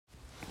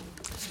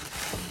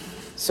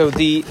So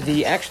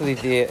the actually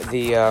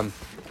the I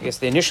guess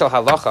the initial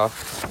halacha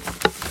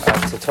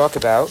to talk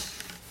about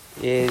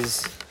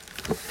is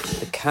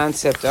the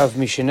concept of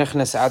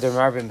Mishenechnas Adar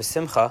Marbin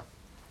B'Simcha.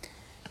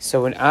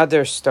 So when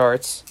Adar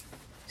starts,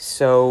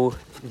 so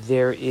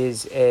there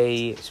is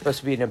supposed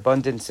to be an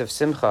abundance of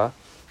Simcha.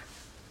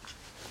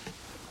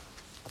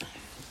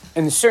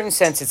 In a certain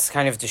sense, it's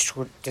kind of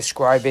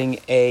describing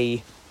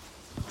a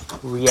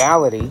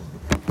reality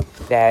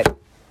that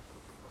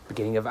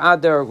beginning of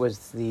Adar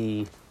was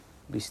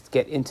we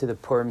get into the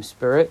Purim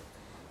spirit.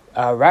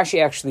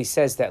 Rashi actually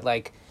says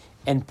that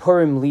and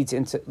Purim leads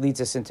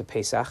us into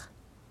Pesach,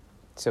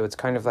 so it's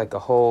kind of like a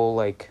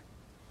whole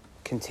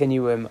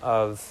continuum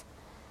of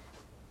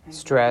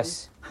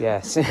stress.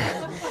 Yes,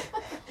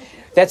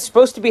 that's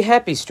supposed to be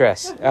happy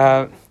stress,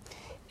 but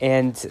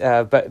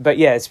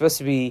yeah, it's supposed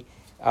to be.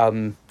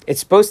 It's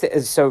supposed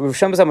to. So Rav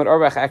Shlomo Zalman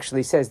Auerbach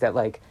actually says that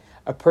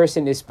a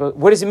person is supposed.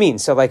 What does it mean?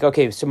 So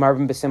so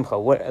Marvin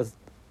B'Simcha.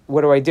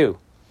 What do I do?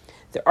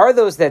 There are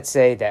those that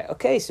say that,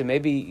 okay, so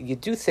maybe you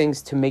do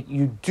things to make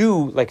you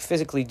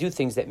physically do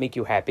things that make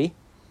you happy.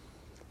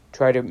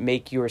 Try to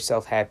make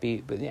yourself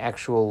happy with the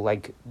actual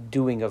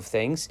doing of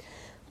things.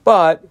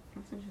 But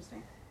that's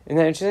interesting. Isn't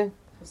that interesting?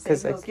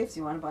 Save those gifts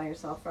you want to buy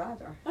yourself for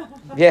Adar.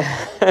 Yeah.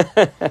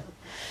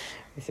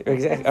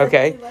 Exactly.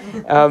 Okay.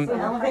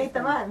 Elevate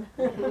them on.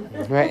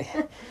 Right.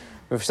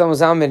 Rav Shlomo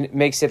Zalman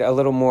makes it a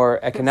little more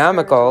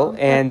economical,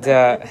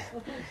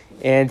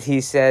 and he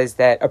says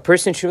that a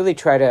person should really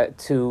try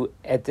to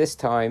at this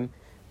time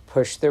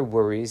push their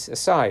worries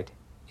aside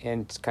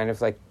and kind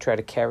of try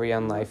to carry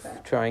on life,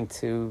 trying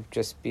to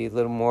just be a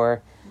little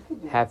more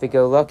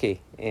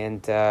happy-go-lucky.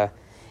 And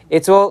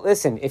it's all,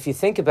 listen, if you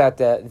think about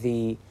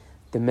the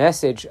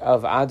message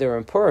of Adar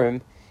and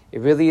Purim, it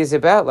really is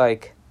about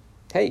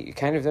hey, you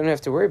kind of don't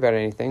have to worry about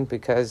anything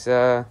because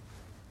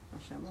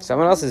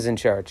someone else is in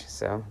charge.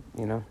 So,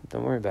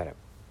 don't worry about it.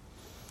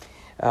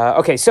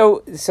 Okay,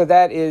 so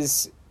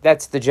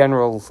that's the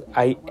general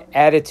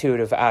attitude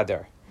of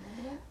Adar.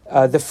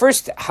 The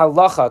first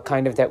halacha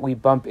kind of that we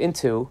bump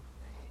into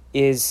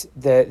is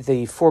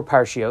the four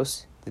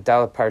parshios, the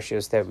Dalet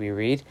parshios that we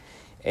read,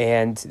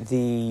 and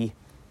the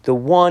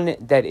one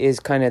that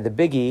is kind of the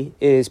biggie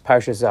is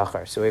Parsha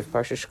Zachar. So we have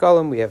Parsha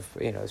Shkalim, we have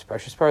there's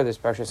Parsha Spar, there's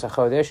Parsha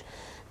Sachodesh.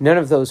 None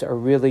of those are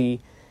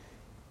really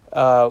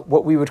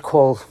what we would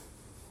call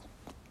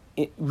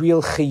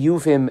real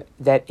chiyuvim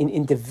that an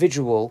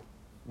individual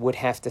would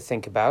have to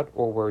think about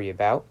or worry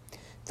about.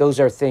 Those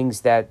are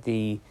things that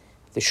the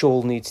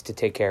shul needs to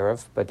take care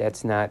of, but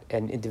that's not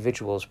an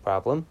individual's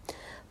problem.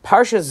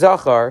 Parsha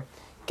Zachar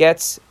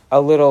gets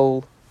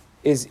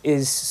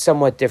is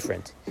somewhat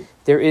different.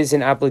 There is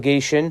an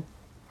obligation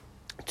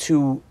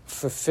to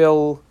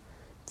fulfill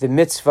the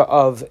mitzvah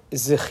of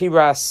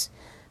Zechiras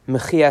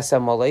Mechias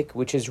Amalek,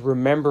 which is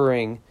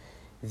remembering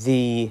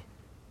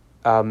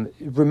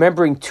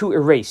to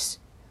erase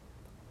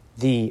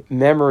the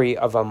memory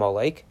of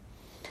Amalek.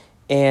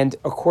 And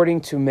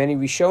according to many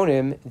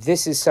Rishonim,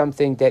 this is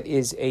something that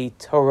is a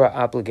Torah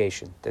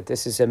obligation, that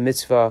this is a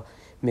mitzvah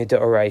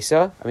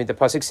midoraisa. I mean, the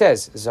pasuk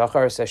says,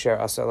 Zachar Sasher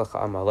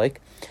Asalacha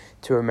Amalek,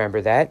 to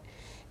remember that.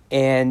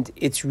 And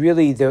it's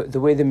really the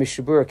way the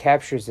Mishnah Berurah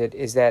captures it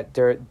is that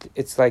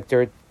it's like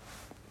a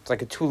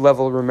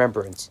two-level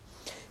remembrance.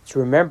 To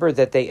remember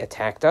that they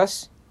attacked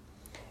us,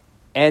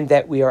 and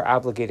that we are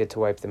obligated to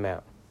wipe them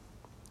out.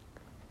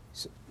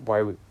 So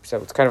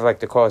it's kind of like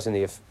the cause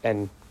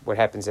and what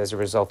happens as a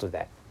result of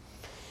that.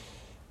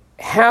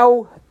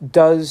 How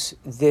does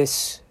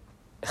this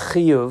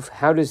chiyuv,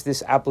 how does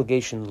this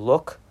obligation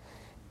look,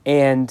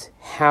 and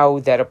how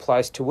that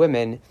applies to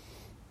women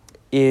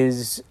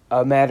is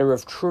a matter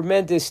of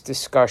tremendous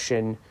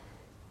discussion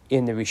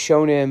in the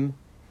Rishonim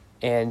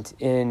and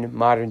in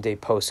modern-day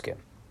poskim.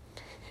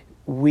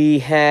 We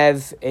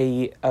have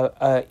an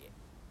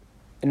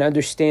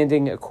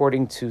understanding,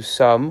 according to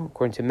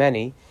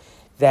many,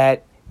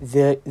 that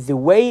the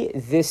way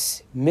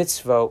this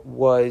mitzvah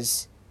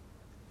was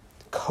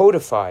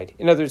codified,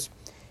 in other words,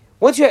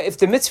 if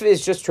the mitzvah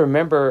is just to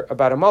remember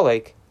about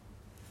Amalek,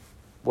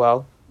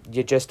 well,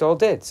 you just all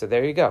did, so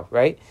there you go,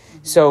 right?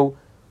 Mm-hmm. So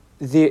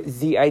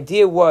the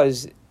idea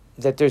was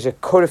that there's a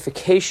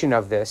codification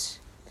of this.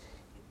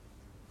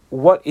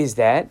 What is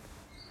that?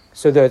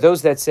 So there are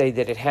those that say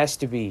that it has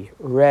to be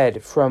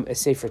read from a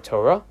Sefer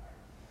Torah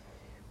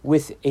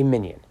with a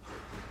minyan.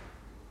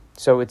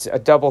 So it's a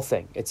double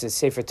thing. It's a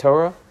Sefer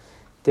Torah,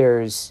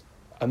 there's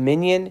a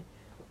minyan.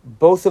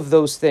 Both of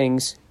those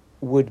things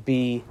would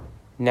be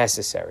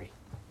necessary.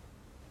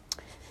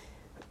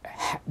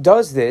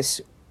 Does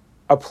this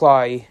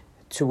apply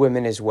to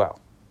women as well?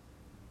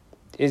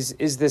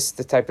 Is this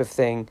the type of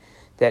thing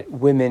that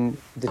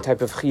the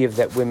type of chiyuv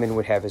that women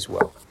would have as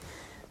well?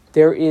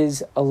 There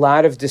is a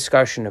lot of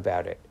discussion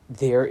about it.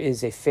 There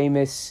is a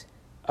famous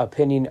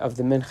opinion of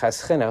the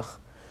Minchas Chinuch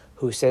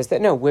who says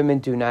that no, women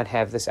do not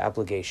have this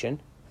obligation,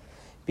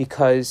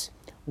 because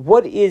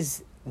what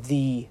is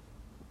the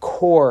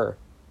core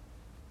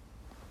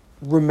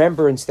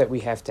remembrance that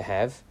we have to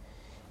have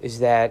is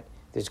that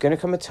there's going to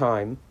come a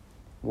time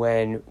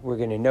when we're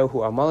going to know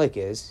who Amalek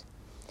is,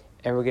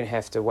 and we're going to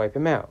have to wipe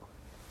him out.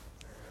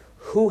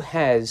 Who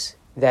has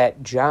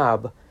that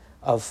job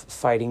of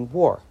fighting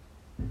war?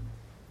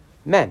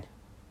 Men.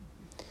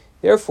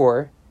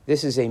 Therefore,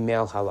 this is a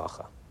male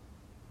halacha.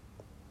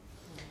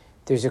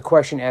 There's a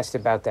question asked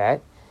about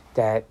that,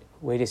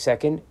 wait a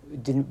second,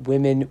 didn't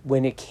women,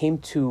 when it came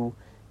to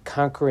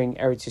conquering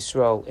Eretz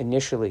Yisrael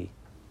initially,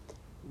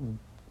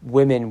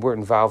 women were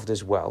involved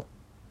as well.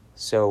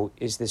 So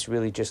is this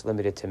really just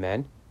limited to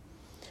men?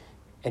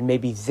 And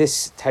maybe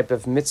this type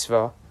of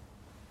mitzvah,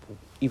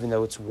 even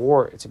though it's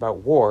war, it's about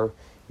war,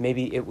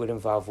 maybe it would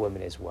involve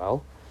women as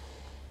well.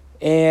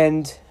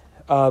 And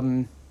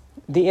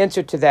the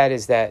answer to that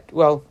is that,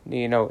 well,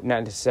 not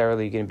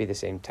necessarily going to be the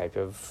same type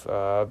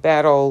of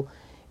battle.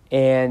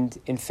 And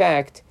in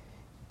fact,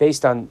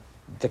 based on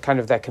the kind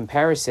of that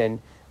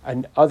comparison,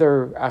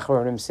 other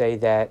Achronim say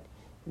that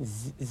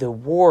the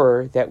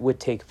war that would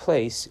take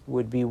place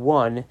would be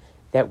one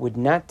that would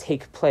not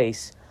take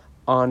place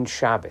on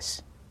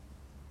Shabbos.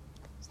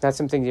 It's not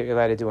something that you're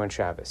allowed to do on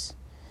Shabbos.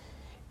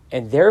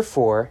 And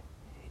therefore,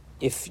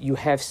 if you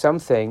have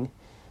something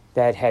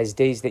that has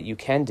days that you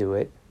can do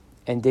it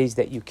and days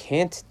that you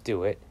can't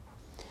do it,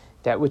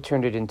 that would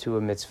turn it into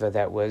a mitzvah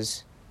that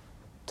was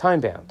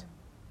time-bound.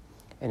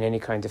 And any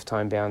kind of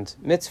time-bound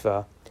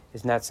mitzvah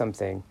is not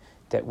something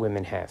that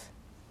women have.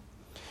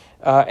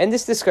 And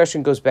this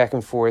discussion goes back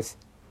and forth.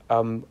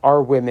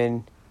 Are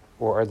women,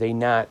 or are they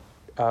not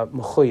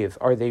mechuyev?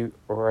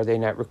 Are they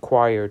not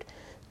required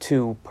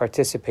to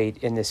participate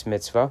in this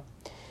mitzvah?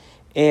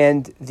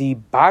 And the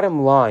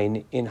bottom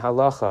line in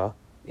halacha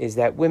is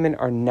that women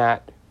are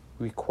not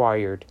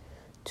required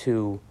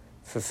to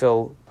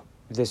fulfill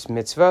this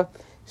mitzvah,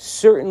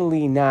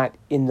 certainly not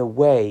in the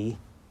way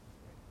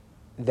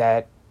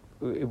that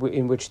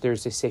in which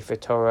there's a Sefer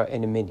Torah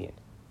and a minyan.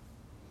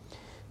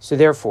 So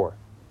therefore,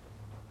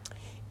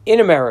 in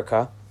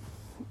America,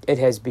 it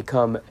has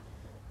become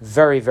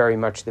very, very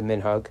much the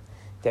minhag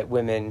that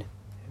women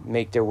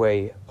make their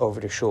way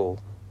over to shul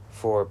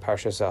for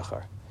Parsha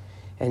Zachar.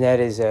 And that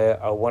is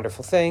a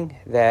wonderful thing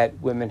that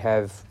women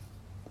have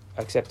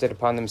accepted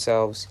upon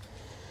themselves.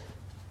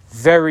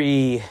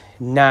 Very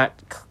not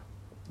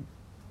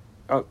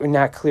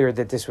clear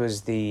that this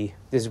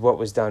is what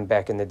was done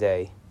back in the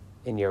day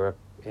in Europe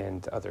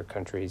and other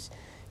countries.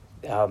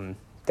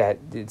 That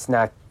it's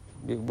not.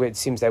 It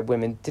seems that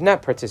women did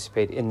not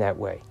participate in that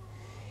way.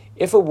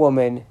 If a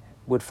woman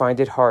would find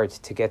it hard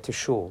to get to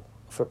shul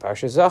for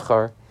Parsha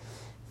Zachar,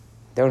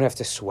 they don't have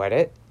to sweat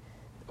it.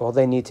 All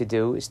they need to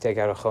do is take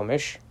out a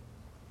chumash,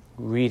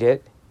 read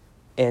it,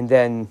 and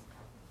then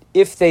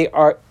if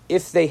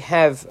they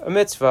have a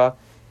mitzvah,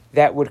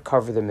 that would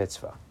cover the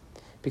mitzvah.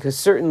 Because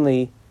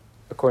certainly,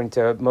 according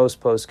to most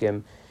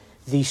poskim,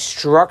 the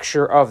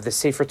structure of the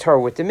Sefer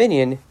Torah with the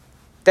minyan,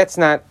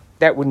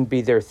 that wouldn't be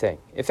their thing.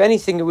 If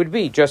anything, it would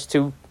be just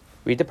to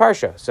read the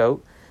Parsha.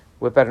 So,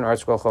 whip out an art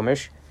scroll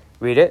chumash,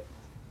 read it,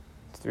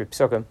 3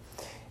 psukim,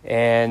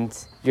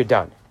 and you're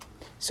done.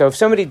 So if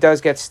somebody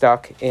does get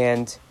stuck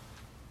and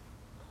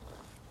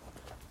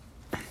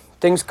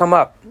things come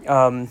up,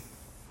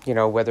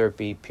 whether it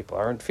be people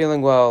aren't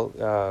feeling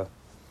well,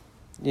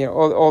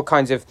 all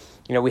kinds of,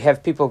 we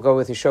have people go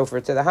with a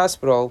chauffeur to the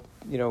hospital,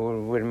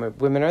 when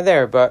women are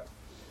there, but,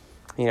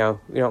 we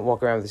don't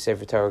walk around with a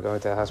Sefer Torah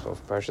going to the hospital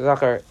for Parsha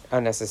Zachar,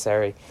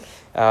 unnecessary.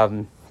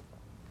 And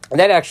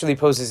that actually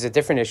poses a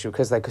different issue,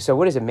 because, so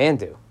what does a man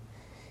do?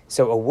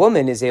 So a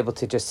woman is able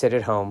to just sit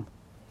at home.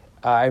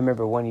 I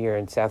remember one year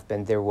in South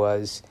Bend, there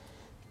was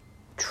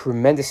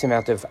tremendous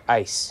amount of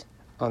ice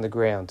on the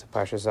ground,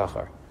 Parsha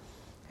Zachar.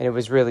 And it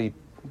was really,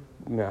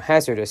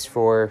 hazardous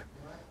for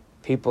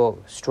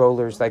people,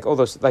 strollers, all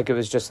those, it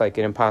was just an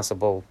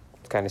impossible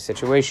kind of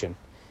situation.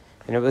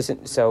 And it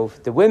wasn't, so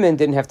the women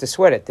didn't have to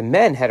sweat it. The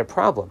men had a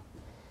problem,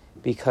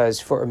 because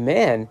for a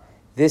man,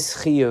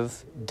 this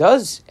chiyuv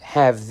does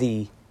have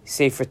the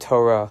Sefer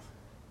Torah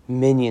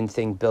minyan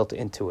thing built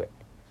into it.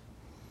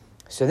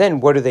 So then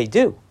what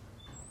do?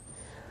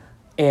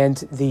 And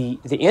the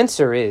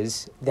answer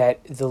is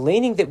that the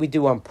laning that we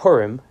do on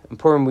Purim,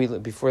 before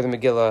the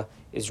Megillah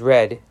is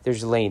read,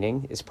 there's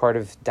laning, is part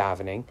of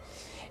davening.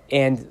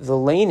 And the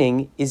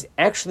laning is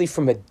actually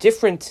from a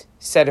different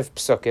set of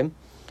psukim.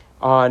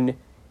 On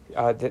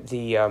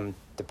the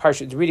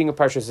parsha, the reading of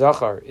Parsha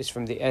Zachar is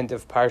from the end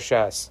of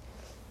Parshas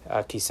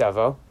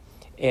Kisavo,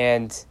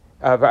 and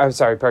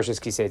Parshas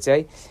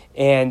Kiseitze,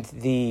 and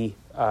the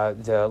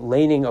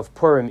laning of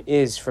Purim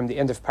is from the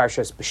end of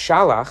Parshas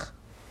B'Shalach.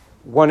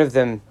 One of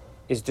them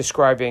is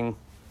describing,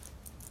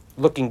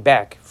 looking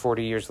back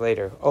 40 years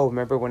later. Oh,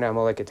 remember when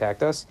Amalek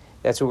attacked us?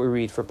 That's what we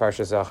read for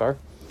Parsha Zachar.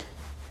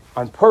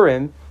 On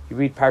Purim, you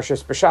read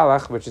Parshas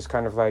B'Shalach, which is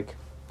kind of like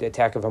the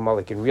attack of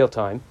Amalek in real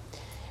time.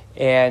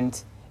 And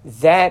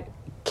that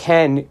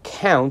can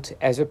count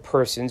as a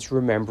person's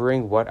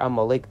remembering what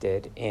Amalek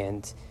did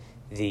and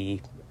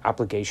the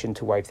obligation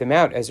to wipe them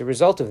out as a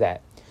result of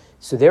that.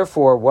 So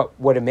therefore,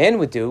 what a man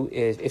would do,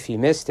 is, if he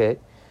missed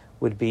it,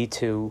 would be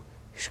to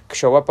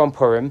show up on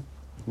Purim,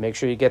 make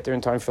sure you get there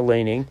in time for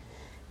laning,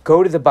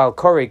 go to the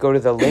Balkori, go to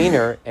the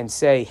laner, and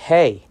say,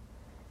 hey,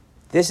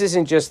 this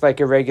isn't just like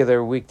a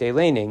regular weekday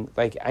laning.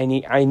 Like, I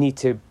need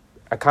to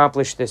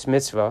accomplish this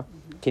mitzvah.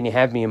 Can you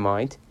have me in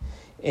mind?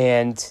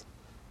 And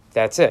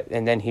that's it.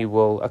 And then he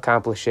will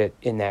accomplish it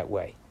in that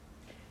way.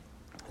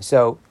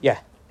 So, yeah.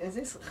 Is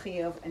this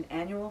chiyuv an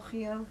annual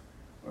chiyuv,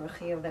 or a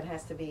chiyuv that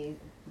has to be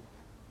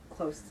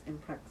close in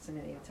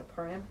proximity to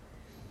Purim?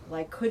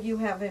 Like, could you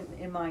have him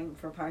in mind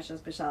for Parshas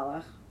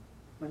B'Shalach,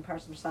 when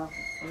Parshas B'Shalach,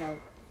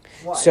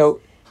 was,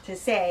 So, to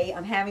say,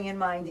 I'm having in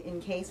mind,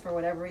 in case for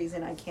whatever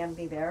reason I can't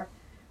be there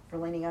for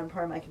leaning on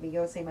Purim, I can be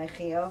Yosei my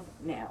chiyuv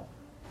now.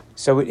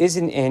 So it is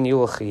an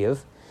annual chiyuv,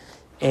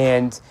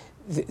 and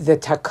the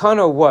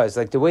takana was,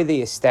 like the way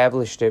they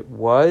established it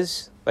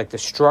was, like the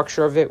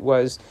structure of it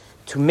was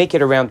to make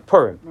it around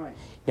Purim. Right.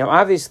 Now,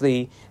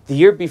 obviously, the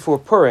year before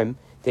Purim,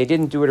 they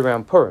didn't do it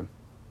around Purim.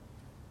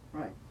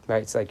 Right.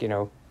 Right? It's like,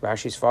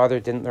 Rashi's father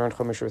didn't learn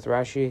Chumash with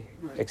Rashi,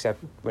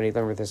 except when he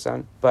learned with his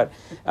son. But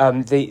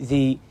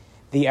the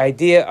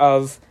idea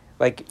of,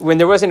 like, when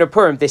there wasn't a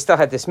Purim, they still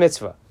had this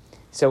mitzvah.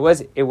 So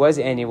it was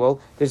annual.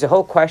 There's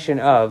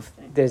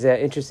an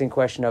interesting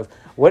question of,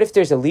 what if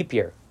there's a leap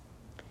year?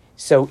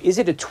 So is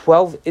it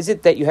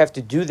that you have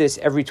to do this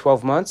every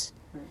 12 months?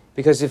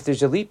 Because if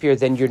there's a leap year,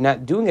 then you're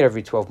not doing it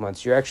every 12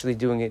 months. You're actually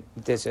doing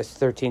this as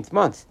 13th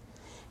month.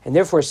 And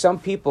therefore, some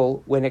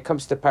people, when it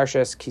comes to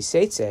Parshas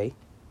Kiseitze,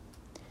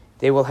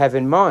 they will have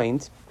in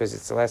mind, because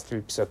it's the last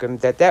 3 psukim,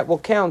 that will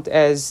count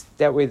as,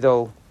 that way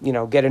they'll,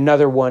 get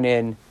another one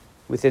in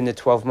within the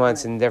 12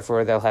 months, and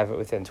therefore they'll have it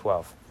within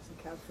 12.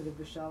 Doesn't count for the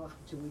B'Shalach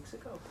 2 weeks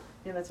ago.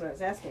 Yeah, that's what I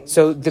was asking.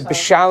 So the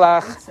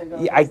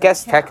B'Shalach, I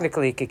guess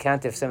technically it could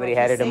count if somebody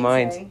had it in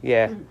mind.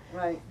 Yeah.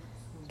 Right.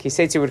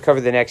 Kiseitze would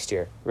cover the next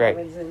year. Right.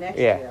 That was the next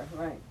year,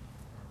 right.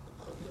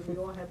 We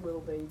all had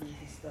little babies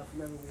and stuff.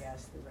 Remember we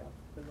asked about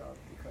the Rav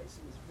because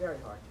it was very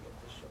hard to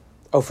get the show.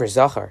 Oh, for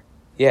Zachar.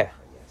 Yeah.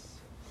 Yes.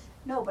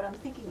 No, but I'm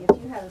thinking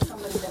if you had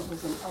somebody that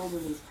was an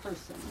elderly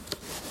person,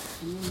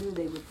 and you knew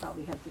they would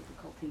probably have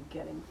difficulty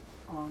getting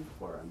on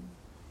Purim,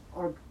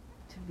 or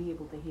to be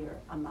able to hear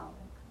Amalek,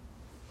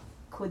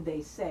 could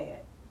they say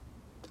it?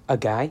 A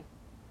guy?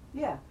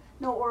 Yeah.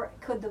 No, or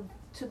could the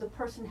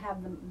person have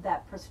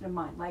that person in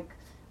mind? Like,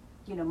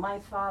 my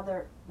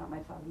father's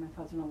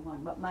no longer,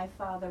 but my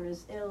father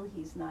is ill,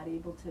 he's not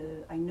able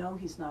to, I know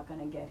he's not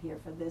going to get here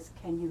for this,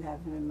 can you have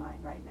him in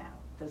mind right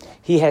now?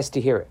 He has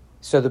to hear it.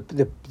 So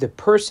the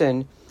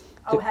person...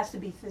 it has to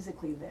be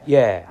physically there.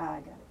 Yeah. I got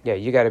it. Yeah,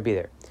 you got to be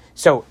there.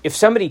 So if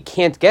somebody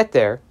can't get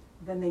there...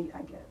 I get it.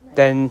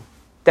 Right?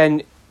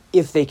 Then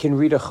if they can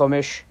read a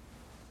Chumash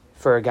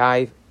for a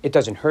guy, it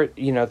doesn't hurt.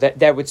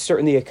 That would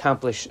certainly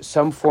accomplish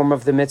some form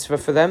of the mitzvah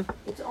for them.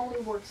 It only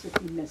works if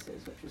you miss it,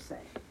 is what you're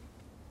saying.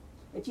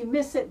 If you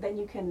miss it, then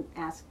you can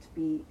ask to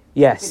be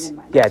yes, in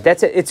mind. Yeah,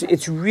 that's it.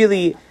 It's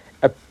really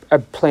a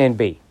plan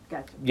B.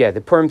 Gotcha. Yeah, the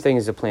Purim thing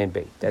is a plan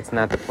B. That's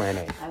not the plan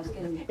A.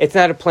 It's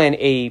not a plan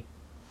A,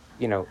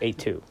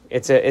 A2.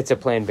 It's a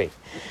plan B.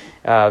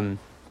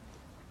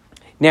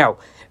 Now,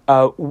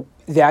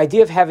 the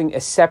idea of having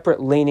a separate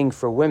laning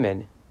for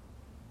women,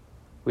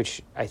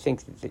 which I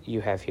think that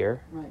you have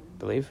here, right. I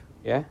believe,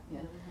 yeah?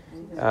 Yeah,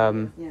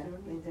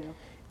 they do.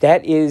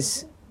 That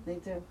is... They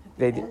do.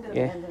 They do,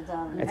 yeah.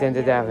 At the end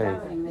of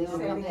davening. They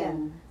say it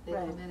again. They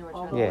come in or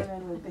try to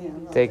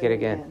Yeah. Take it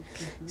again.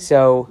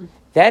 So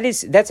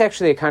that's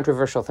actually a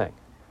controversial thing.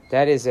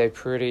 That is a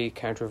pretty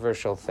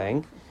controversial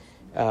thing.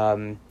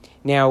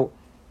 Now,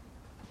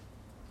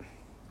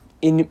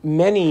 in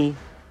many,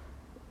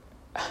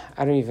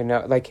 I don't even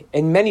know, like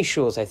in many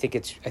shuls, I think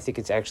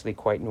it's actually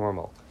quite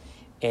normal,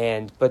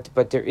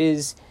 but there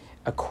is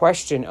a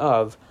question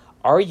of,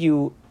 are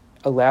you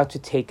allowed to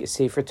take a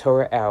Sefer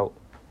Torah out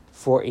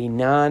for a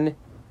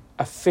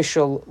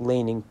non-official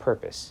laning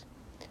purpose?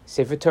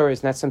 Sefer Torah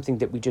is not something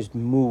that we just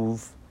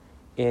move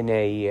the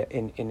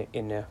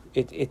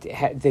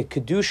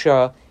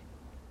kedusha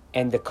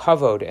and the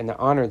kavod and the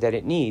honor that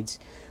it needs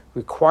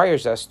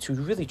requires us to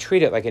really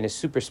treat it like in a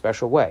super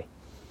special way,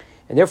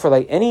 and therefore,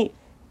 like any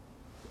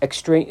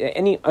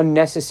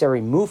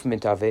unnecessary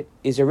movement of it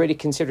is already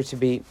considered to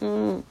be,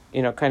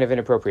 kind of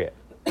inappropriate.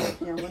 Yeah,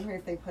 I wonder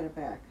if they put it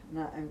back.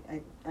 No,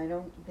 I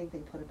don't think they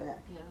put it back.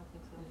 Yeah, I don't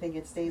think so. I think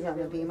it stays on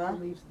the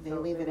bima. They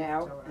leave it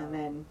out, and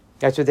then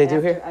That's what they do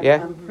here?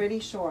 Yeah? I'm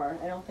pretty sure.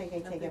 I don't think they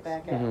take it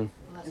back out.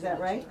 Mm-hmm. Is that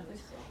right?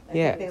 I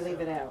Yeah. think they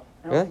leave it out.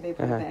 I don't Really? think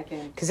they put it back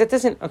in. Because that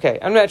doesn't... Okay,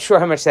 I'm not sure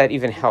how much that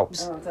even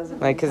helps. Oh, it doesn't.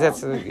 Like, because that's...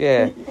 help.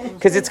 Yeah.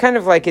 Because it's kind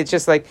of like, it's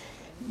just like,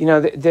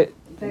 The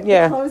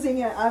yeah. closing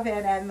it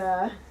oven and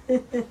the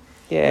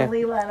Yeah. the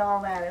lila and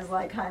all that is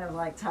like kind of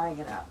like tying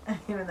it up,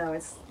 even though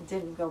it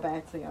didn't go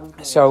back to the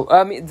uncle. So,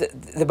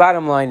 the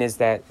bottom line is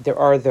that there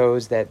are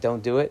those that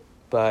don't do it,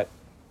 but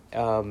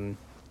I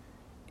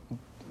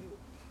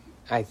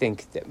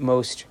think that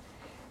most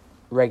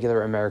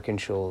regular American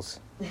shuls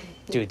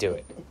do it. Do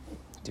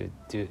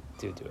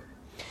it.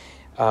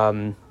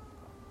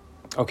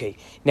 Okay.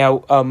 Now,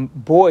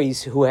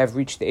 boys who have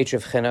reached the age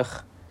of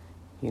chinuch,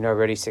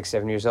 already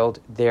 6-7 years old,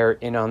 they're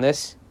in on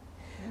this.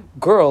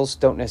 Girls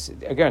don't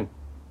necessarily. Again,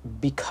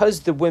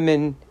 because the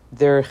women,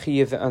 their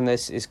chiyuv on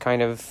this is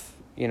kind of,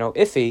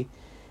 iffy,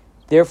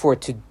 therefore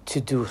to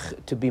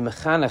be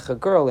mechanech a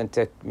girl and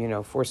to,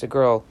 force a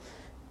girl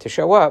to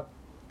show up,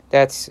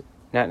 that's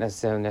not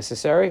necessarily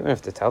necessary. We don't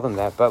have to tell them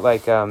that, but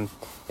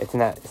it's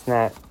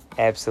not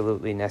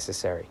absolutely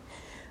necessary.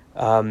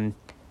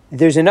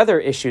 There's another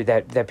issue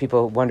that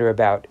people wonder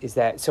about, is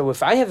that, so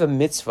if I have a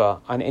mitzvah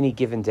on any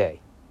given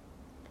day,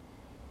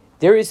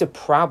 there is a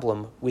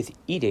problem with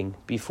eating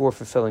before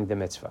fulfilling the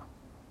mitzvah.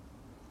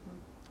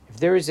 If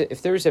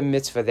there is a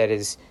mitzvah that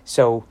is,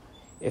 so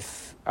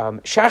if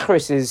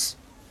Shacharis is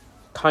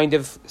kind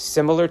of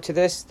similar to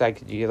this,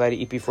 like you let it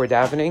eat before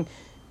davening,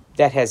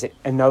 that has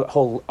a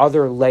whole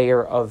other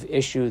layer of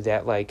issue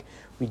that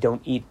we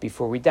don't eat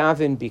before we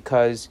daven,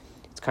 because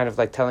it's kind of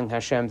like telling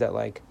Hashem that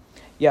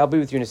I'll be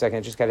with you in a second,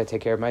 I just got to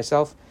take care of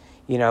myself,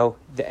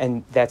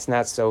 and that's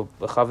not so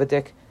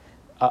chavadik.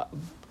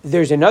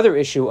 There's another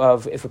issue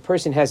of, if a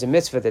person has a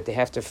mitzvah that they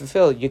have to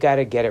fulfill, you got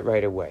to get it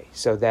right away.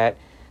 So that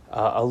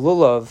a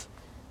lulav,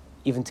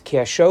 even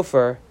tekiyah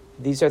shofar,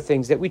 these are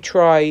things that we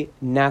try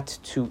not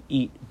to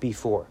eat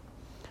before.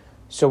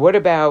 So what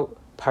about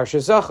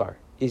Parsha Zachar?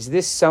 Is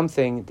this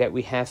something that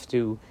we have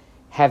to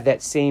have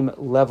that same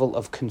level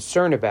of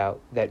concern about,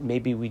 that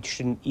maybe we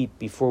shouldn't eat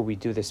before we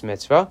do this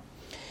mitzvah?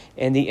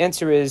 And the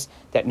answer is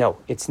that no,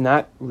 it's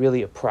not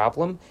really a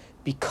problem,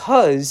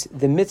 because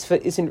the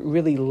mitzvah isn't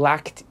really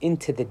locked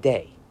into the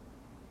day.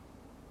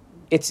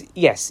 It's,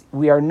 yes,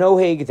 we are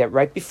noheg that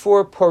right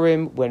before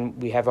Purim, when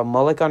we have a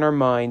mullik on our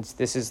minds,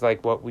 this is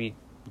what we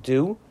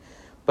do.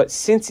 But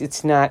since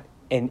it's not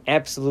an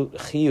absolute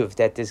chiyuv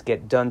that this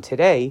get done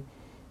today,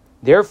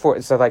 therefore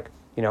it's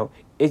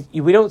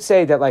we don't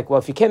say that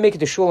if you can't make it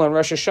to shul on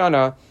Rosh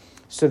Hashanah,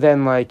 so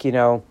then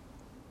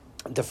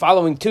the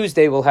following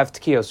Tuesday we'll have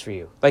tekios for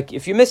you.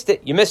 If you missed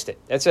it, you missed it.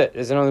 That's it.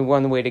 There's only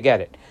one way to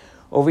get it.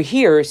 Over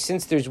here,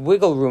 since there's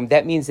wiggle room,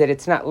 that means that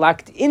it's not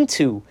locked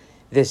into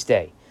this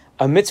day.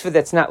 A mitzvah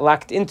that's not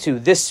locked into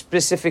this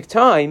specific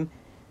time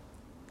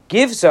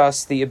gives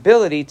us the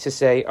ability to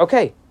say,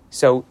 okay,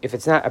 so if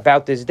it's not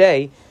about this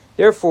day,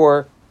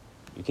 therefore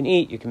you can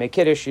eat, you can make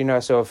kiddush,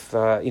 so if,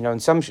 in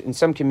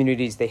some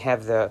communities they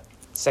have the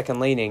second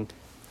laning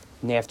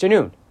in the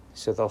afternoon.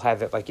 So they'll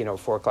have it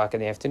 4 o'clock in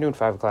the afternoon,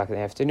 5 o'clock in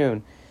the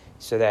afternoon,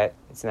 so that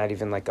it's not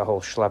even a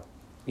whole schlep,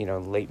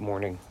 late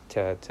morning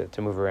to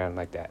move around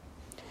like that.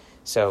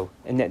 So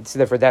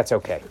therefore that's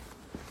okay.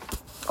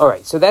 All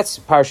right, so that's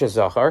Parsha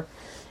Zachar.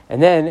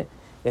 And then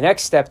the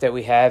next step that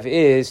we have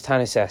is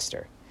Tanis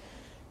Esther.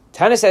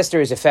 Tanis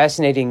Esther is a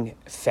fascinating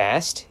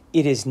fast.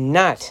 It is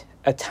not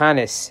a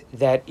Tanis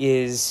that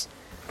is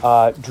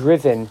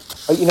driven.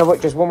 You know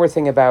what? Just one more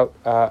thing about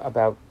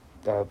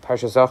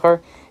Parsha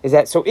Zachar is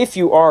that, so if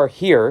you are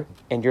here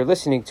and you're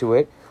listening to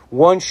it,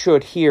 one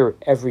should hear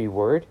every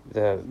word.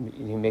 The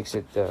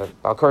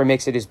Balkari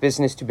makes it his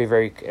business to be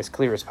as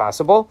clear as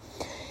possible,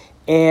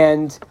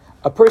 and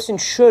a person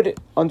should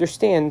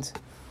understand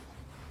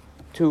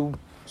to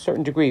a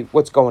certain degree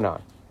what's going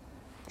on.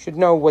 You should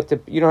know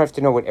you don't have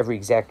to know what every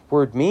exact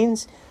word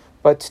means,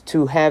 but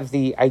to have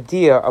the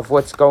idea of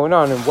what's going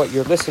on and what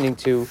you're listening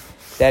to,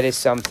 that is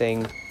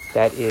something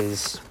that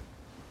is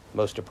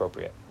most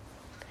appropriate.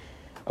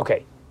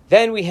 Okay,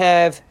 then we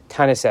have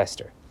Tanis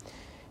Esther.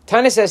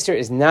 Tanis Esther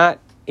is not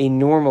a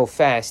normal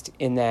fast,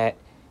 in that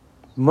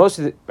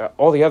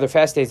all the other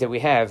fast days that we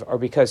have are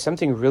because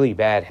something really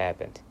bad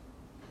happened.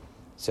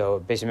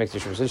 So Beis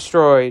HaMikdash was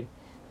destroyed,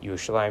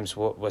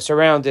 Yerushalayim was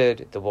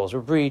surrounded, the walls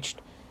were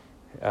breached,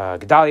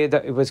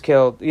 Gedaliah was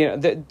killed.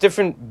 The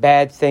different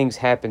bad things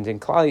happened in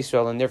Klal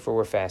Yisrael, and therefore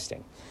we're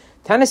fasting.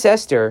 Tanis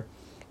Esther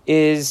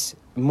is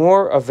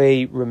more of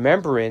a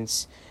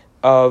remembrance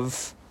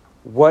of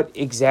what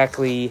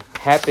exactly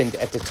happened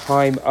at the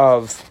time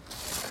of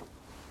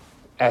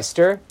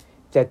Esther,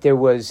 that there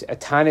was a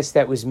tanis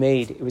that was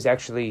made. It was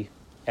actually,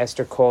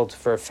 Esther called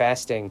for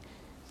fasting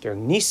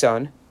during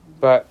Nisan,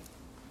 but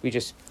we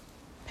just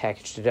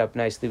packaged it up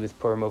nicely with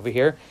Purim over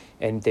here,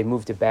 and they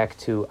moved it back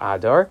to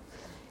Adar.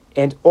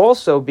 And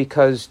also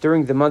because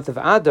during the month of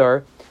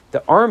Adar,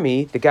 the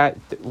army,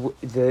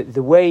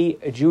 the way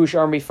a Jewish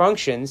army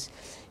functions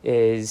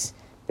is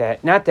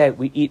that not that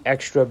we eat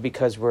extra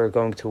because we're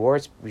going to war,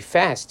 we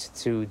fast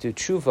to do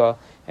tshuva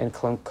and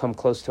come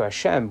close to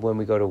Hashem when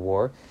we go to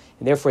war.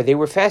 And therefore they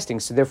were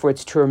fasting, so therefore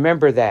it's to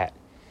remember that.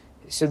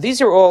 So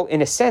these are all,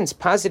 in a sense,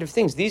 positive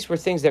things. These were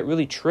things that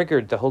really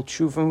triggered the whole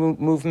tshuva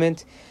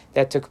movement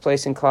that took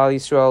place in Klal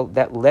Yisrael,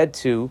 that led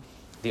to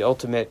the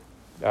ultimate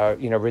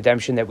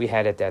redemption that we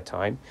had at that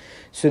time.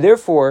 So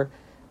therefore,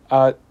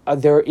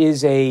 there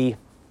is a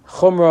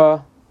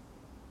chumrah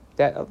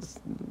that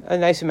a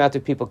nice amount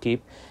of people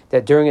keep,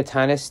 that during a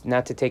tanis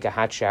not to take a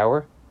hot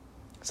shower.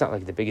 It's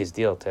not the biggest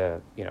deal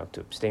to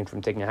abstain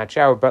from taking a hot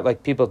shower,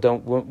 but people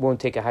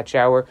won't take a hot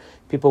shower.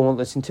 People won't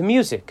listen to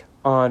music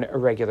on a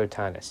regular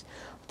tanis.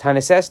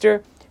 Tanis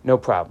Esther, no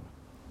problem.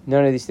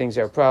 None of these things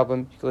are a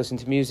problem. You can listen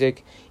to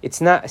music. It's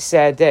not a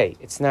sad day.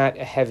 It's not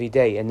a heavy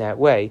day in that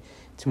way.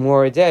 It's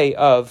more a day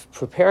of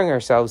preparing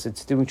ourselves.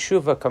 It's doing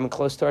tshuva, coming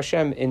close to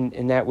Hashem,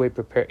 in that way,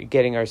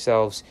 getting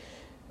ourselves,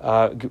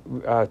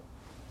 geared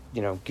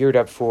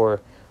up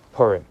for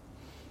Purim.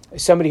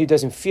 Somebody who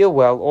doesn't feel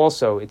well,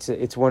 also,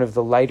 it's one of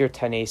the lighter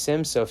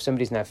tanesim. So if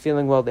somebody's not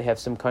feeling well, they have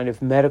some kind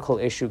of medical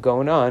issue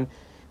going on,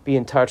 be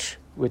in touch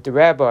with the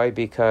rabbi,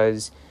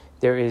 because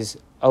there is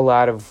a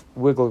lot of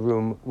wiggle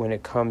room when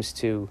it comes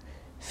to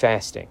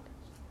fasting.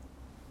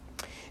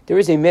 There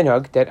is a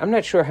minhag that I'm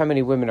not sure how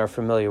many women are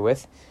familiar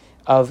with,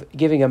 of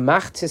giving a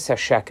machtis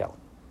hashekel.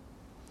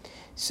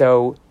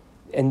 So,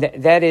 and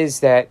that is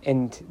that,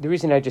 and the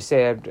reason I just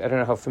say I don't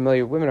know how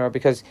familiar women are,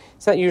 because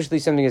it's not usually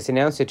something that's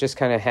announced. It just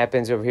kind of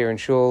happens over here in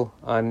shul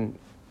on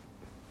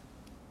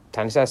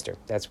Tanis Esther.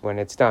 That's when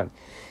it's done.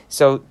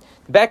 So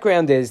the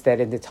background is that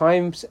in the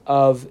times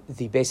of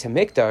the Beis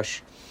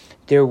Hamikdash,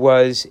 there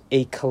was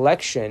a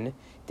collection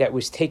that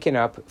was taken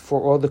up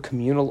for all the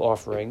communal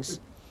offerings.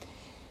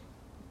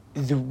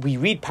 We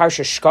read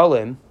Parsha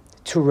Shkalim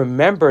to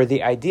remember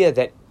the idea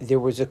that there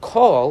was a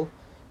call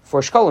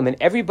for Shkalim, and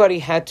everybody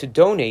had to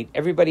donate,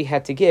 everybody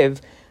had to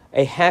give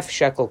a half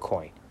shekel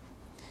coin.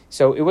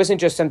 So it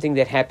wasn't just something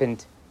that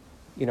happened,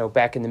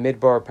 back in the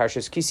Midbar,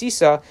 Parshas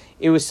Kisisa.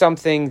 It was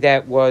something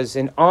that was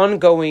an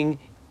ongoing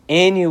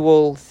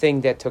annual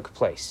thing that took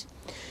place.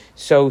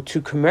 So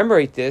to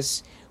commemorate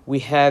this, we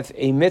have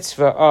a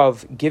mitzvah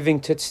of giving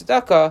to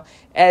tzedakah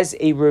as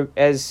a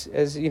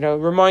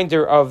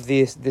reminder of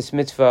this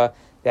mitzvah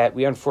that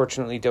we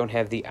unfortunately don't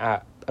have the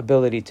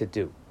ability to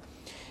do.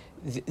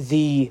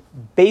 The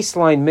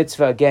baseline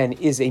mitzvah, again,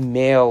 is a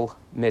male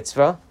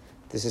mitzvah.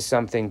 This is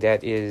something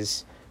that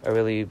is a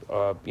really,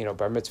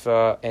 bar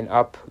mitzvah and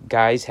up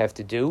guys have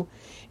to do.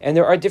 And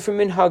there are different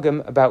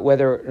minhagim about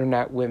whether or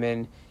not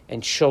women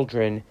and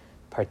children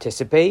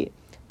participate.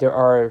 There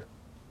are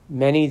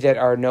many that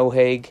are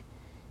noheg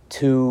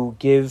to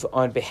give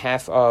on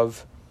behalf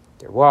of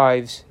their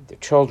wives, their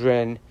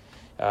children,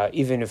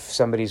 even if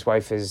somebody's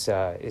wife is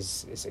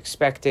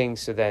expecting,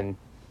 so then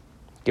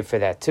give for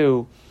that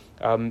too.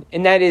 And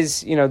that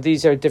is,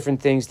 these are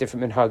different things,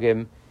 different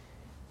minhagim.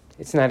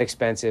 It's not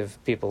expensive.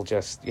 People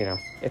just,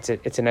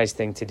 it's a nice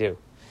thing to do.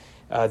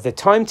 The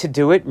time to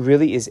do it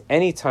really is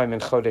any time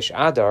in Chodesh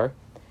Adar,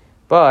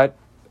 but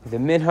the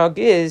minhag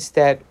is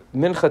that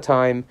mincha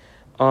time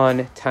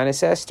on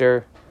Tanis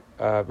Esther,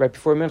 right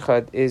before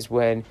mincha, is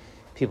when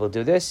people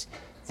do this.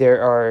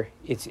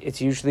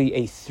 It's usually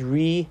a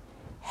 3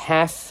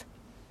 half,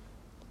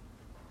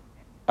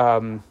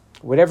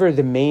 whatever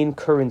the main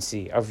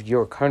currency of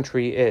your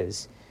country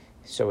is.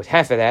 So with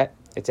half of that,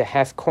 it's a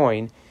half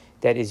coin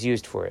that is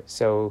used for it.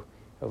 So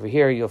over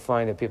here, you'll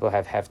find that people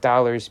have half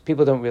dollars.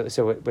 People don't really.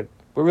 So what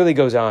really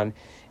goes on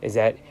is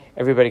that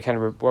everybody kind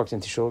of walks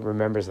into shul,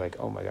 remembers like,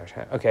 oh my gosh,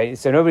 okay.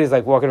 So nobody's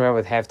like walking around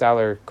with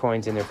 $50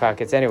 coins in their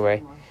pockets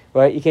anyway.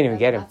 Well, you can't even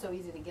get them. Not so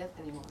easy to get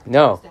anymore.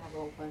 No. Used to have a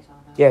whole bunch on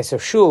that. Yeah. So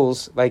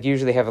shuls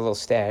usually have a little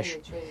stash,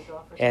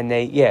 and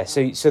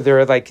so there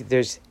are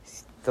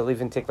they'll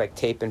even take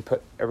tape and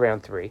put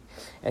around 3,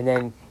 and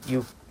then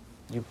you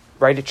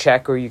write a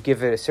check or you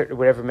give it a certain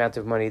whatever amount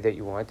of money that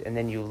you want, and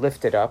then you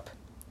lift it up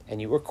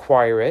and you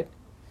acquire it,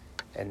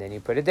 and then you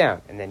put it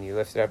down, and then you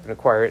lift it up and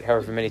acquire it.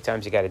 However many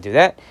times you got to do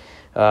that,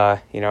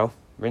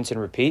 rinse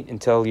and repeat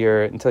until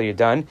you're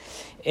done,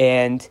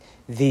 and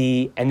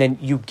then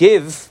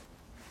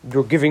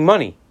you're giving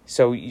money.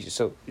 So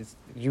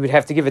you would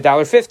have to give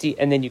 $1.50,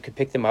 and then you could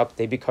pick them up.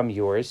 They become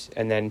yours,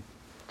 and then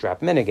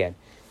drop them in again.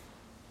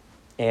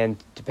 And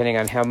depending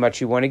on how much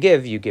you want to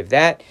give, you give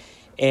that.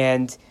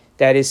 And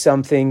that is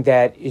something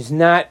that is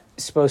not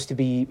supposed to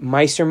be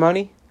miser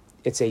money.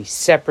 It's a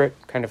separate,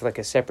 kind of like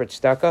a separate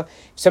tzedakah.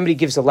 If somebody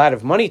gives a lot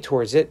of money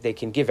towards it, they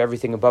can give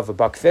everything above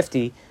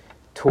 $1.50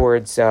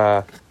 towards,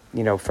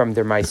 from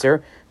their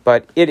miser.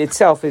 But it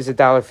itself is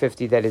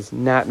 $1.50 that is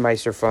not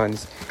miser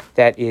funds.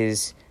 That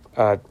is,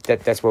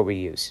 that's what we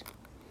use.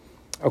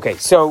 Okay,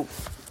 so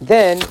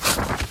then,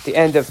 the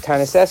end of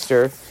Tanis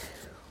Esther,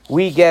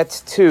 we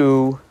get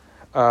to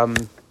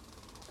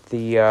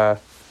the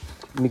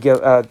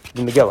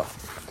Megillah.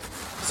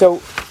 So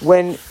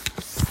when,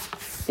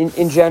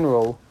 in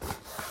general,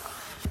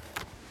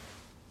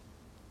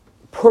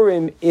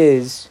 Purim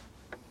is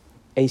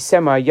a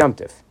semi-Yom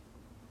Tov.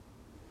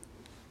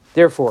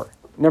 Therefore,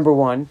 number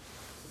one,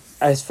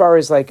 as far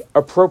as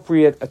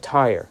appropriate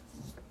attire,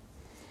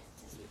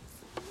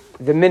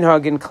 the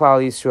minhag in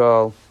Klal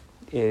Yisrael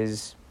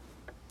is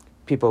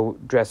people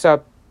dress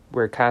up,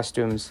 wear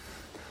costumes.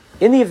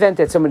 In the event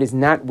that someone is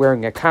not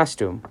wearing a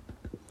costume,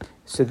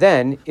 so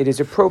then it is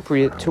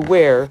appropriate to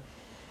wear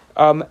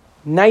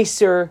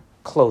nicer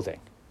clothing.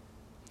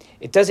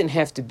 It doesn't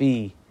have to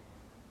be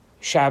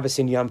Shabbos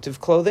and Yom Tov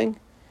clothing,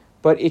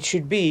 but it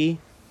should be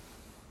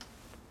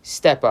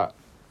step up.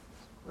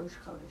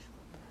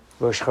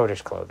 Rosh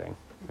Chodesh clothing,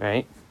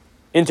 right?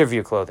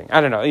 Interview clothing.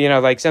 I don't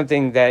know,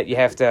 something that you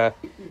have to,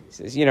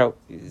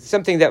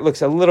 something that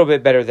looks a little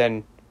bit better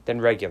than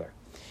regular.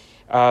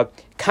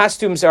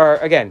 Costumes are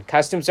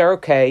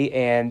okay,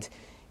 and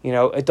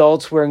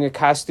adults wearing a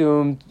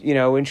costume,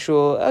 in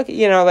shul,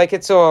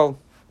 it's all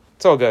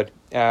good.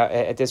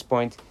 at this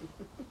point.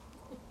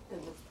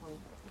 At this point.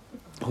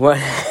 What?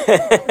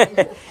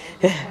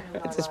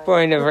 At this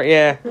point,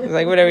 it's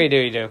like whatever you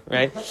do,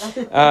 right?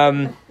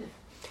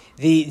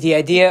 The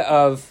idea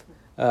of,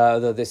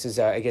 though this is,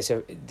 I guess,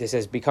 this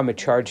has become a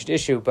charged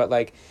issue, but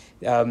like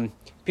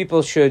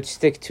people should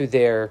stick to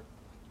their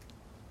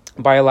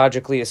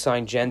biologically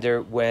assigned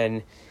gender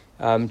when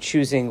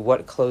choosing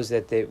what clothes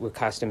what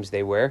costumes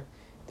they wear.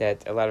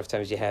 That a lot of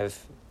times you have,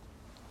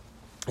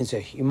 it's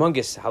a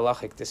humongous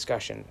halachic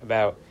discussion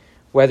about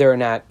whether or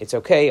not it's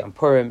okay on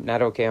Purim,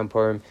 not okay on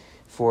Purim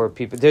for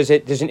people. There's an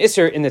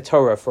isser in the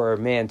Torah for a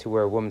man to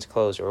wear a woman's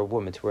clothes or a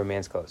woman to wear a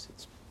man's clothes.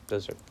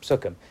 Those are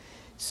psukim.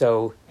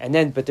 So,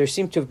 but there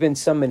seem to have been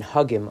some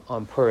minhagim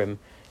on Purim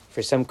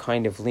for some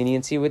kind of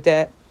leniency with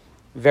that.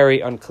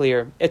 Very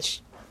unclear.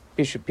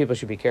 People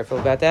should be careful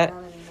about that.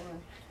 Not anymore.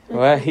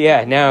 Well,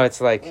 yeah, now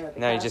it's like,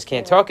 now you just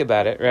can't talk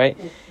about it, right?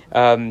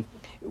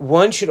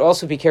 One should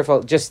also be careful,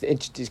 it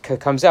just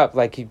comes up,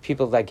 like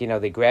people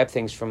they grab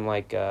things from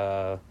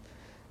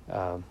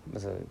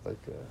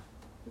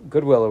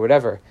Goodwill or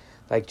whatever.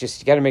 Like, just,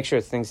 you got to make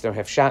sure things don't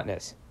have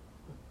shotness.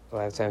 A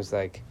lot of times,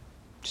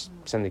 just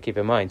something to keep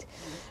in mind.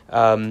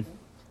 And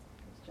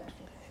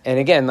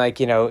again,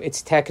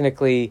 it's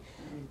technically,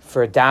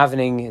 for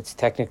davening, it's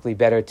technically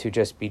better to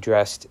just be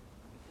dressed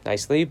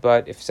nicely,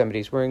 but if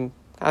somebody's wearing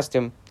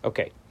costume,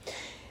 okay.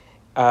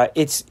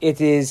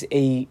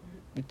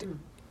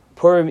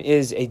 Purim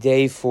is a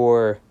day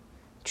for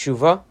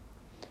tshuva,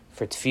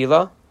 for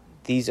tefillah.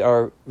 These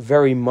are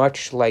very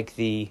much like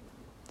the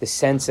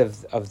sense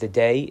of the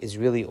day is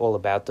really all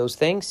about those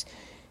things,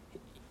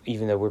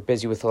 even though we're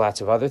busy with lots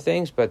of other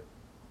things, but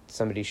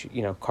somebody should,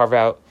 carve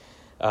out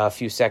a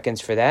few seconds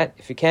for that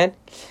if you can.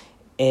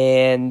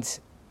 And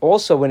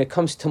also when it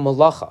comes to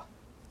malacha,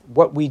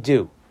 what we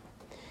do,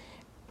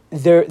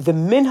 the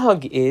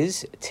minhag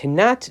is to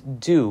not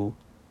do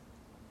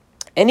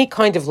any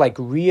kind of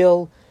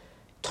real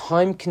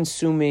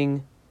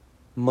time-consuming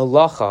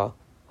malacha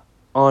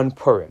on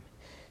Purim.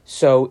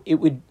 So it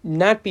would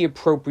not be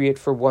appropriate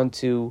for one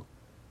to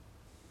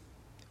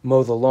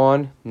mow the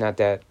lawn, not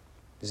that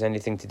there's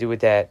anything to do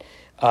with that,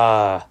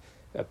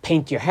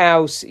 paint your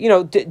house,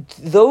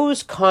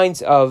 those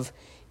kinds of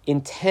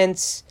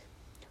intense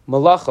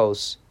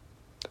malachos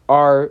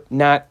are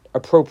not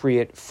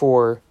appropriate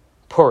for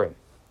Purim.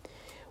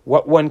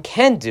 What one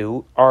can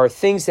do are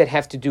things that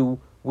have to do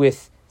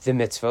with the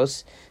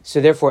mitzvos.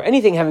 So therefore,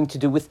 anything having to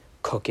do with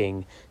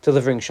cooking,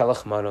 delivering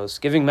shalach manos,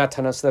 giving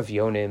matanas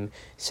lavyonim,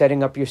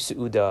 setting up your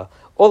seuda,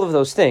 all of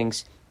those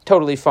things,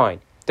 totally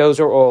fine. Those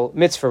are all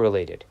mitzvah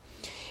related.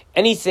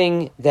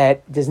 Anything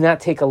that does not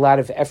take a lot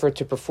of effort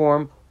to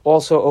perform,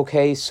 also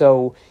okay.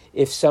 So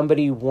if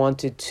somebody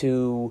wanted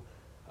to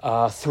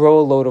throw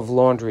a load of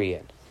laundry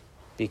in,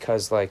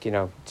 because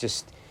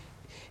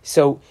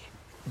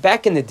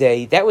back in the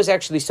day, that was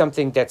actually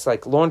something that's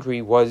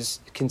laundry was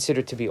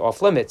considered to be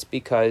off limits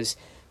because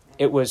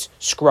it was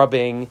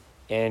scrubbing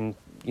and,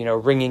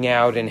 wringing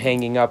out and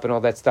hanging up and all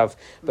that stuff.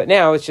 But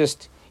now it's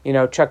just,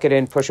 chuck it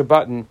in, push a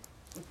button,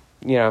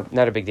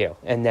 not a big deal.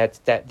 And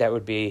that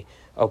would be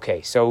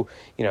okay. So,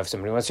 if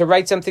somebody wants to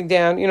write something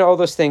down, all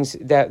those things,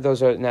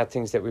 those are not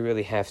things that we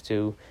really have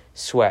to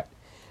sweat.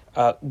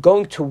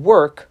 Going to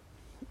work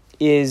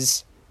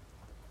is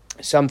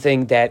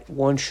something that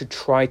one should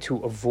try to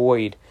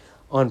avoid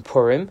on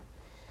Purim.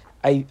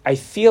 I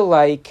feel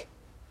like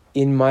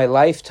in my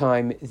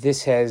lifetime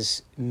this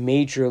has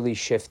majorly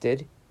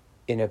shifted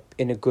in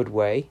a good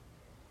way.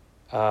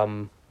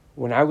 When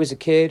I was a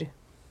kid,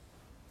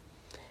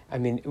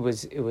 it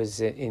was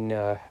in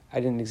I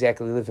didn't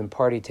exactly live in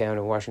Party Town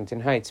in Washington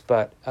Heights,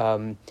 but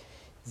I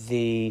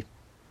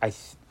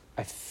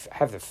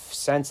have the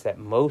sense that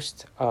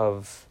most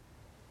of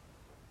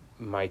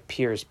my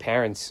peers'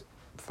 parents,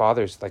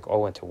 fathers,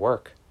 all went to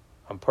work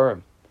on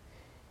Purim.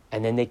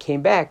 And then they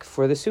came back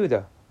for the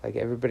Suda.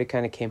 Everybody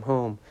kind of came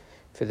home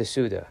for the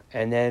Suda.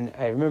 And then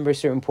I remember a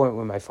certain point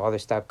when my father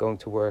stopped going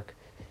to work.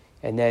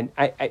 And then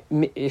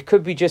it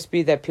could be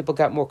that people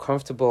got more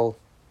comfortable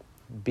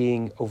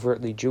being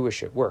overtly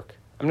Jewish at work.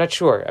 I'm not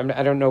sure.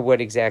 I don't know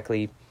what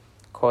exactly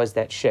caused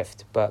that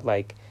shift. But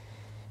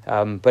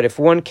but if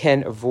one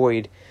can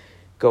avoid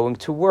going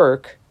to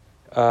work,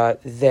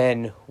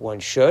 then one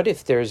should.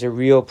 If there's a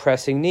real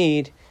pressing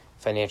need,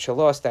 financial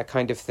loss, that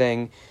kind of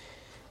thing,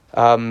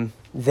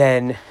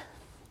 then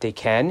they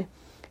can.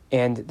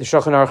 And the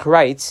Shulchan Aruch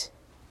writes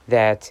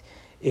that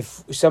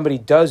if somebody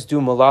does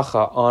do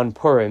malacha on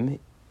Purim,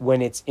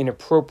 when it's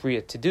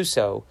inappropriate to do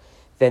so,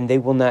 then they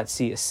will not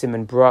see a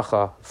siman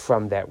bracha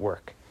from that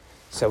work.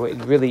 So it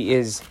really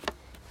is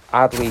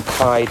oddly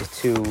tied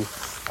to,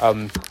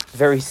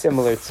 very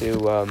similar to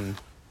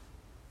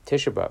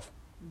Tisha B'Av.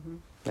 Mm-hmm.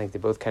 They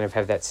both kind of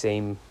have that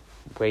same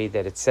way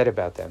that it's said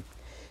about them.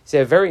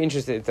 So very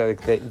interesting,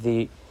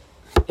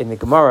 in the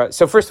Gemara.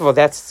 So first of all,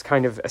 that's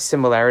kind of a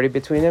similarity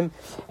between them.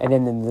 And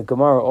then in the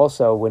Gemara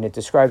also, when it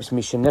describes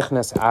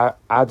Mishenichnas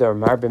Adar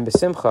Marbim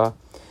B'Simcha,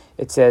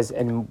 it says,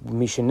 and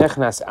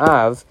Mishenichnas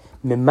Av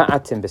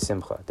Mima'atim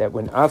B'Simcha, that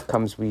when Av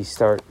comes, we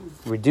start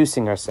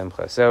reducing our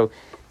Simcha. So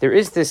there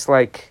is this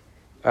like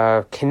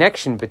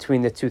connection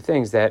between the two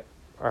things that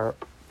are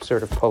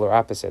sort of polar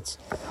opposites.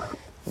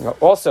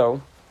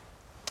 Also,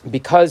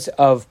 because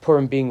of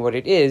Purim being what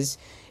it is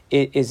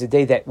a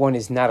day that one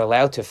is not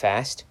allowed to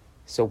fast.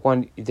 So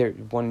one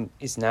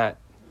is not,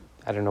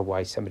 I don't know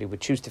why somebody would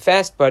choose to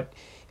fast, but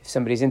if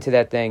somebody's into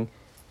that thing,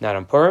 not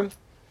on Purim,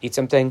 eat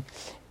something.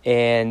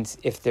 And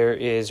if there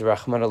is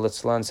Rahman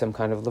al-Litzlan, some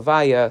kind of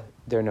levaya,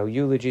 there are no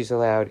eulogies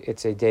allowed.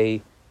 It's a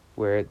day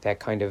where that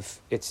kind of,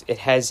 it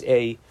has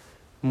a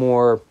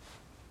more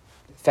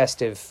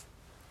festive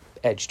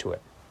edge to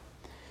it.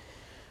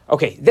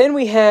 Okay, then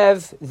we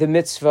have the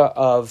mitzvah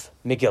of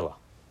Megillah.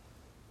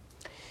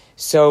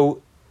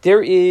 So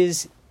there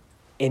is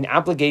an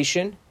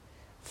obligation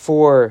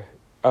for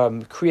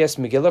Kriyas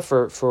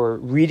Megillah, for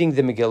reading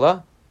the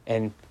Megillah,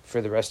 and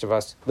for the rest of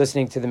us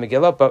listening to the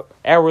Megillah, but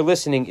our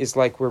listening is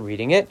like we're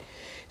reading it.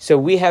 So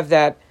we have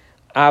that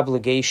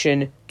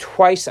obligation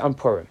twice on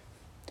Purim,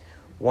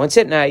 once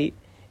at night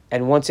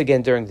and once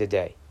again during the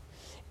day.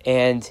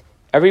 And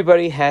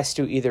everybody has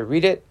to either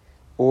read it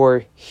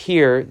or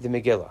hear the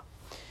Megillah.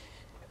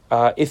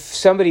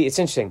 It's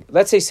interesting,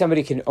 let's say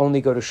somebody can only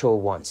go to shul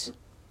once.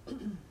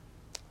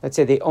 Let's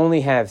say they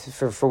only have,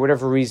 for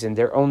whatever reason,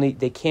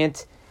 they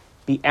can't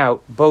be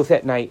out both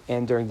at night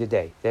and during the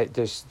day.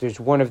 There's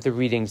one of the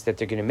readings that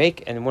they're going to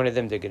make, and one of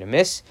them they're going to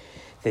miss.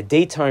 The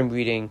daytime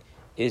reading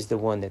is the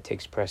one that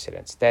takes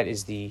precedence. That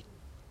is the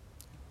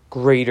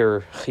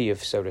greater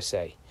chiyuv, so to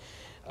say.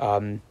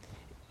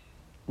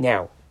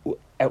 Now,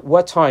 at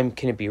what time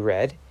can it be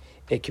read?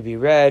 It can be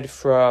read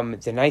from,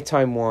 the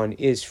nighttime one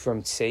is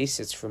from tseis,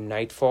 it's from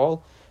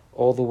nightfall,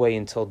 all the way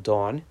until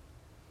dawn.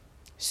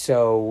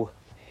 So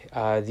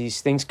these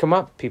things come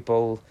up.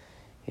 People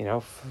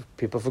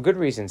for good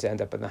reasons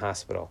end up in the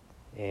hospital.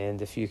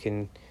 And if you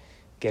can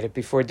get it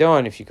before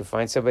dawn, if you can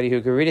find somebody who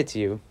can read it to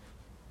you,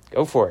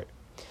 go for it.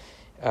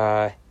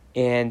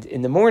 And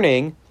in the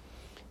morning,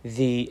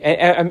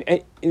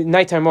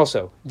 nighttime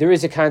also, there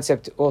is a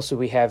concept also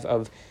we have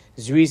of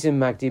zrizim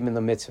magdim and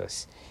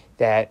mitzvahs,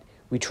 that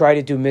we try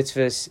to do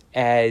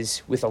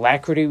mitzvahs with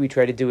alacrity. We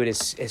try to do it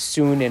as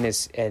soon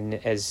as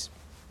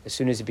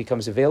soon as it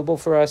becomes available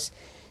for us.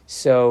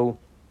 So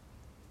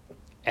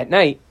at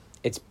night,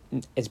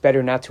 it's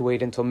better not to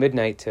wait until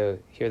midnight to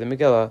hear the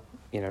Megillah.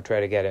 Try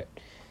to get it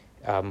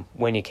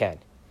when you can.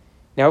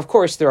 Now, of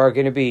course, there are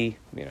going to be,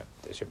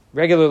 there's a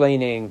regular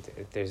laning,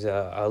 there's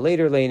a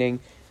later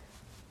laning.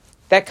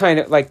 That kind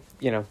of,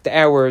 the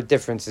hour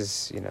difference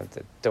is,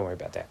 don't worry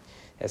about that.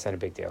 That's not a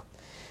big deal.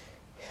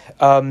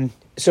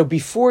 So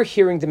before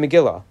hearing the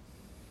Megillah,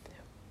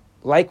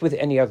 like with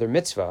any other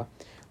mitzvah,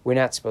 we're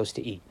not supposed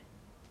to eat.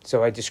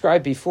 So I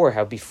described before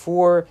how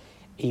before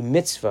a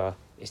mitzvah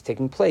is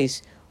taking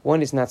place,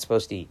 one is not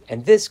supposed to eat.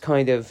 And this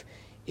kind of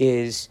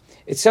it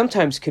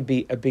sometimes could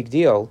be a big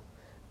deal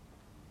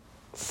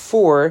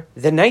for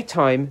the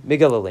nighttime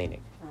Megillah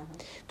laning.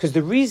 Because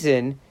the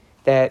reason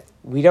that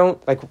we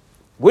don't,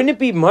 wouldn't it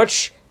be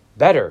much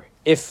better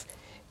if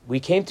we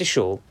came to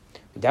shul,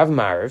 we daven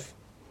Ma'ariv,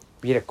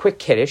 we get a quick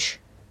kiddush,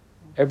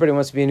 everybody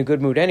wants to be in a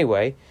good mood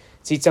anyway,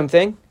 let's eat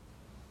something,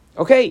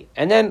 okay,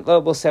 and then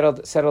we'll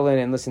settle in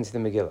and listen to the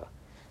Megillah.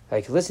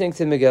 Listening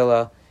to the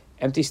Megillah,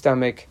 empty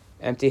stomach,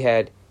 empty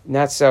head,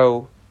 not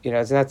so,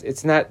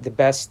 it's not the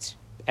best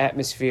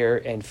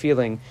atmosphere and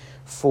feeling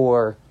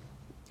for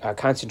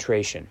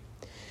concentration.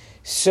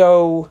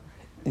 So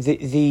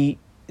the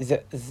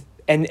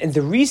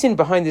reason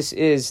behind this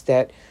is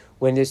that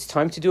when it's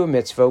time to do a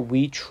mitzvah,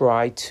 we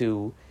try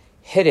to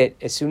hit it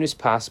as soon as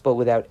possible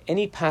without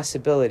any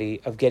possibility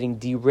of getting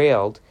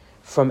derailed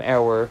from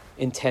our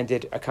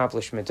intended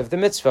accomplishment of the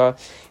mitzvah.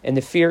 And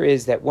the fear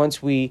is that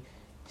once we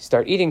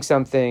start eating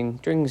something,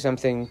 drinking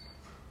something,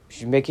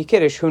 you make a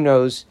kiddush, who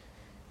knows,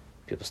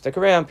 people stick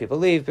around, people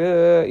leave,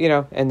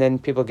 and then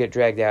people get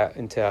dragged out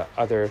into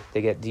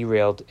they get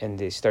derailed and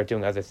they start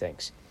doing other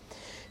things.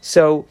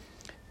 So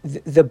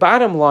the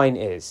bottom line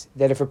is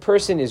that if a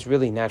person is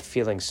really not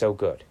feeling so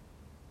good,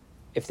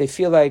 if they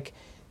feel like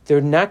they're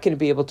not going to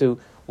be able to,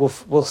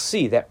 we'll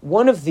see that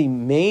one of the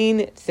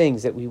main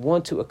things that we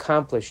want to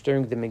accomplish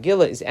during the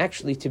Megillah is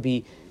actually to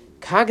be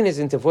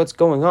cognizant of what's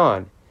going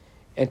on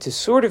and to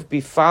sort of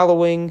be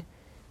following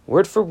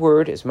word for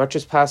word as much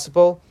as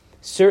possible,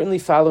 certainly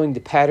following the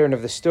pattern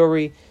of the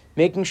story,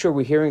 making sure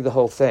we're hearing the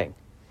whole thing.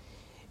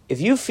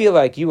 If you feel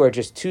like you are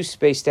just too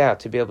spaced out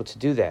to be able to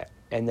do that,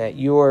 and that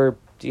your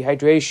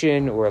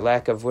dehydration or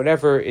lack of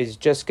whatever is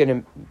just going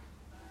to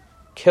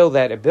kill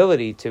that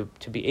ability to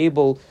be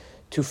able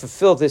to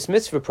fulfill this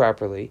mitzvah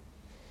properly,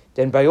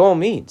 then by all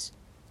means,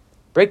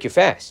 break your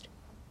fast.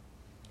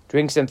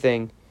 Drink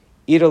something,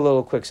 eat a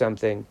little quick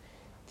something.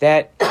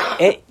 That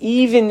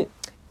even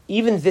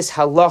this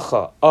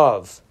halacha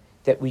of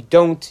that we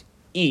don't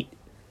eat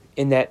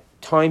in that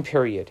time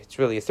period, it's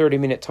really a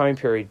 30-minute time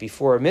period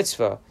before a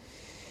mitzvah,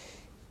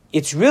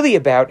 it's really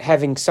about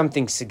having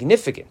something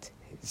significant.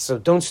 So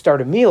don't start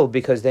a meal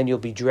because then you'll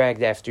be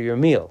dragged after your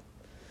meal.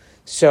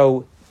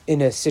 So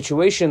in a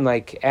situation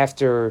like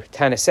after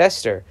Tanis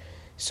Esther,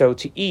 so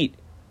to eat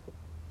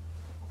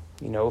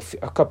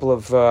a couple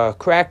of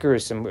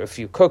crackers, a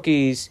few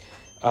cookies,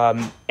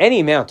 any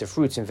amount of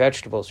fruits and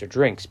vegetables or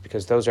drinks,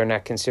 because those are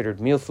not considered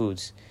meal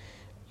foods,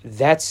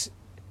 that's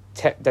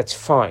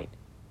fine.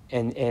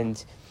 And I'm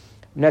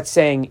not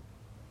saying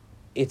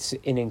it's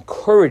an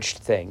encouraged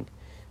thing,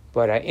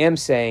 but I am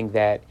saying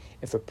that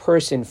if a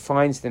person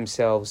finds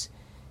themselves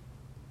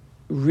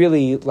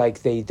really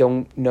like they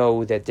don't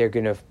know that they're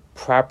going to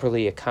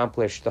properly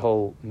accomplish the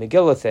whole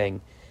Megillah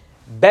thing,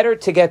 better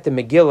to get the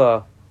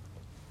Megillah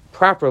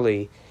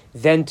properly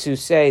than to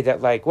say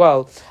that, like,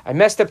 well, I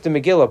messed up the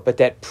Megillah, but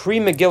that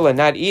pre-Megillah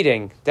not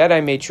eating, that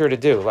I made sure to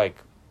do. Like,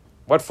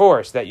 what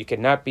for? So that you could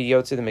not be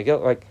yotze the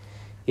Megillah? Like,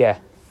 yeah.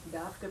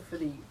 Dafka for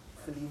the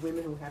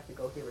women who have to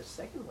go here a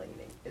second laning,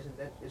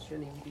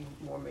 shouldn't even be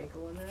more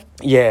makel on that?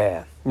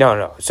 Yeah.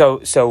 No.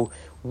 So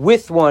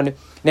with one,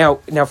 now,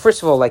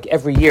 first of all, like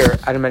every year,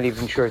 I'm not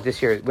even sure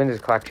this year, when does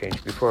the clock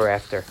change? Before or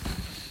after?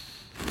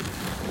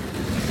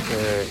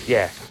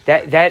 Yeah.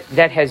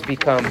 That has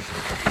become,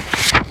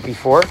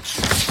 before?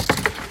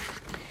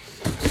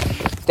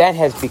 That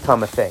has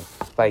become a thing.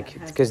 Like,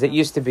 because it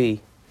used to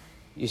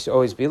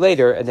always be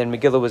later, and then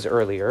Megillah was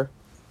earlier.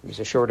 It was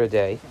a shorter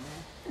day.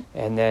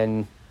 And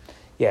then,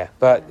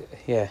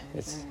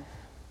 it's,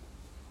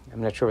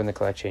 I'm not sure when the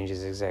clock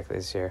changes exactly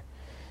this year.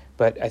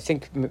 But I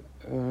think...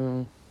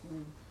 it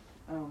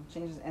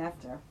changes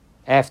after.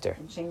 After.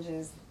 It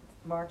changes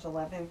March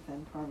 11th,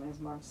 and Purim is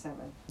March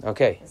 7th.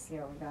 Okay. This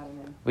year we got it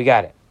in. We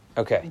got it.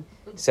 Okay.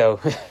 So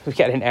we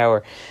got an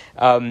hour.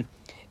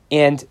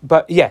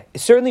 But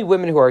certainly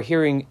women who are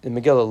hearing the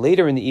Megillah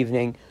later in the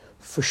evening,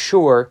 for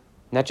sure,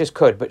 not just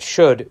could, but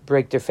should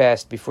break their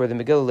fast before the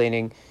Megillah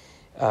laning.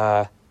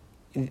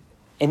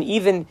 And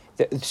even,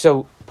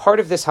 so part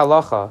of this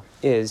halacha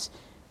is,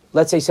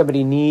 let's say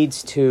somebody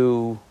needs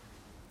to,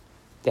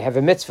 they have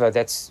a mitzvah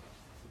that's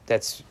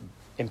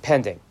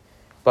impending,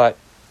 but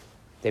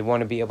they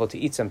want to be able to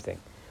eat something.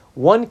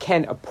 One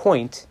can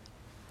appoint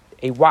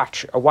a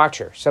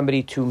watcher,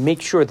 somebody to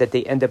make sure that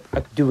they end up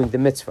doing the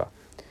mitzvah.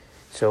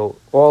 So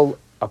all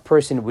a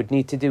person would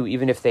need to do,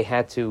 even if they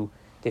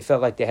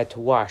felt like they had to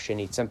wash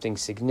and eat something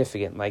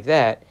significant like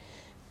that,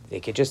 they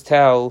could just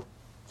tell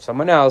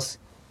someone else,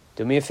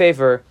 do me a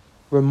favor,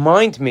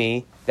 remind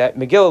me that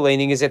Megillah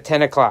laning is at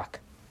 10 o'clock.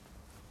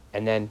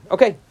 And then,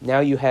 okay, now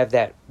you have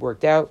that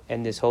worked out,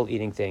 and this whole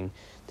eating thing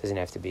doesn't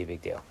have to be a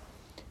big deal.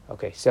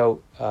 Okay,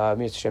 so,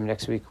 Mr. Shem,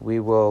 next week we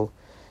will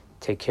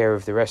take care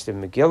of the rest of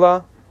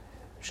Megillah,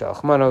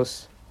 Shalach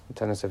Manos,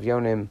 Tanas of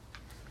Yonim,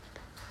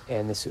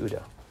 and the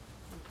Seudah.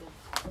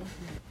 Okay.